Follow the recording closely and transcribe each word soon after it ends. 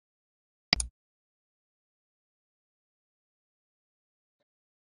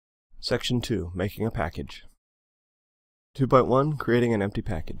Section 2, Making a Package. 2.1, Creating an Empty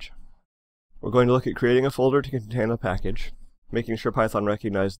Package. We're going to look at creating a folder to contain a package, making sure Python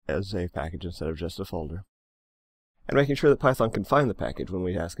recognizes it as a package instead of just a folder, and making sure that Python can find the package when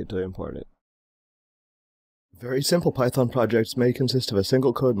we ask it to import it. Very simple Python projects may consist of a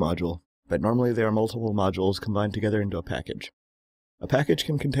single code module, but normally they are multiple modules combined together into a package. A package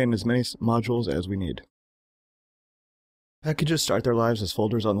can contain as many modules as we need. Packages start their lives as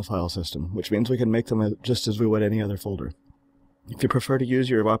folders on the file system, which means we can make them just as we would any other folder. If you prefer to use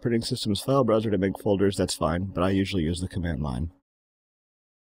your operating system's file browser to make folders, that's fine, but I usually use the command line.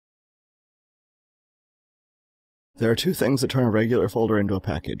 There are two things that turn a regular folder into a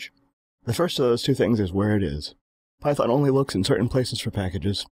package. The first of those two things is where it is. Python only looks in certain places for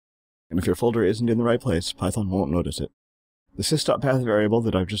packages, and if your folder isn't in the right place, Python won't notice it. The sys.path variable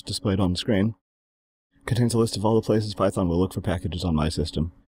that I've just displayed on the screen contains a list of all the places Python will look for packages on my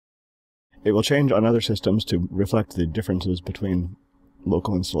system. It will change on other systems to reflect the differences between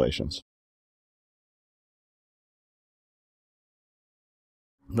local installations.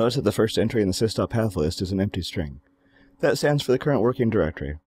 Notice that the first entry in the sys.path list is an empty string. That stands for the current working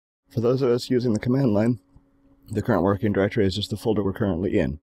directory. For those of us using the command line, the current working directory is just the folder we're currently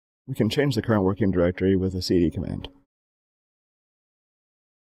in. We can change the current working directory with a cd command.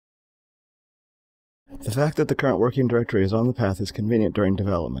 The fact that the current working directory is on the path is convenient during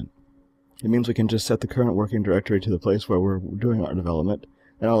development. It means we can just set the current working directory to the place where we're doing our development,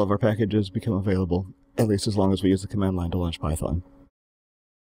 and all of our packages become available, at least as long as we use the command line to launch Python.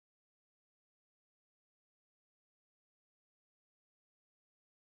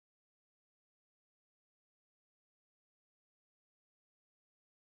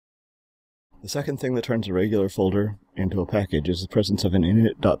 The second thing that turns a regular folder into a package is the presence of an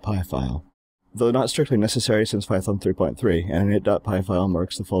init.py file. Though not strictly necessary since Python 3.3, an init.py file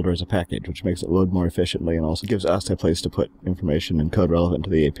marks the folder as a package, which makes it load more efficiently and also gives us a place to put information and code relevant to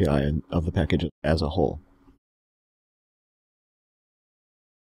the API of the package as a whole.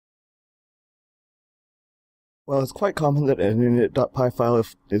 Well, it's quite common that an init.py file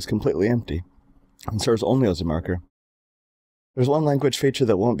is completely empty and serves only as a marker. There's one language feature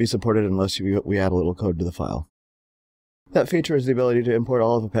that won't be supported unless we add a little code to the file. That feature is the ability to import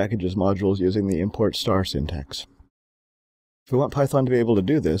all of a package's modules using the import star syntax. If we want Python to be able to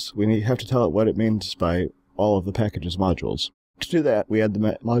do this, we have to tell it what it means by all of the package's modules. To do that, we add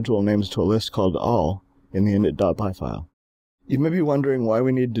the module names to a list called all in the init.py file. You may be wondering why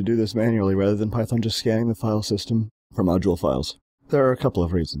we need to do this manually rather than Python just scanning the file system for module files. There are a couple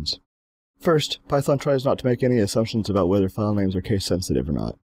of reasons. First, Python tries not to make any assumptions about whether file names are case-sensitive or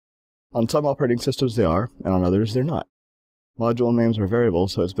not. On some operating systems they are, and on others they're not. Module names are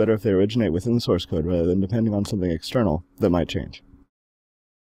variables, so it's better if they originate within the source code rather than depending on something external that might change.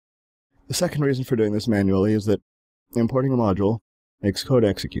 The second reason for doing this manually is that importing a module makes code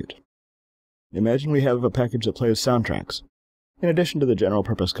execute. Imagine we have a package that plays soundtracks. In addition to the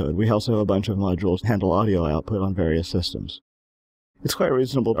general-purpose code, we also have a bunch of modules that handle audio output on various systems. It's quite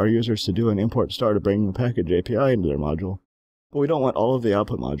reasonable for our users to do an import star to bring the package API into their module, but we don't want all of the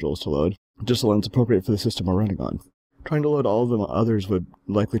output modules to load, just the ones appropriate for the system we're running on. Trying to load all of the others would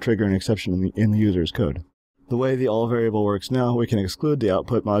likely trigger an exception in the user's code. The way the all variable works now, we can exclude the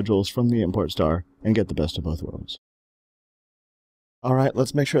output modules from the import star and get the best of both worlds. Alright,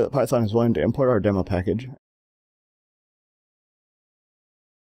 let's make sure that Python is willing to import our demo package.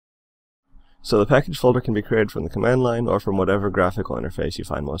 So the package folder can be created from the command line or from whatever graphical interface you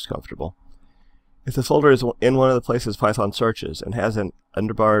find most comfortable. If the folder is in one of the places Python searches and has an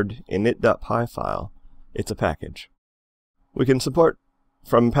underbarred init.py file, it's a package. We can support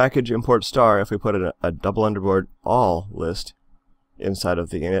from package import star if we put a double underboard all list inside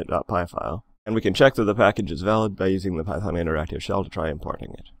of the init.py file. And we can check that the package is valid by using the Python interactive shell to try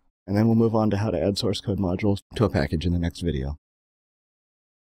importing it. And then we'll move on to how to add source code modules to a package in the next video.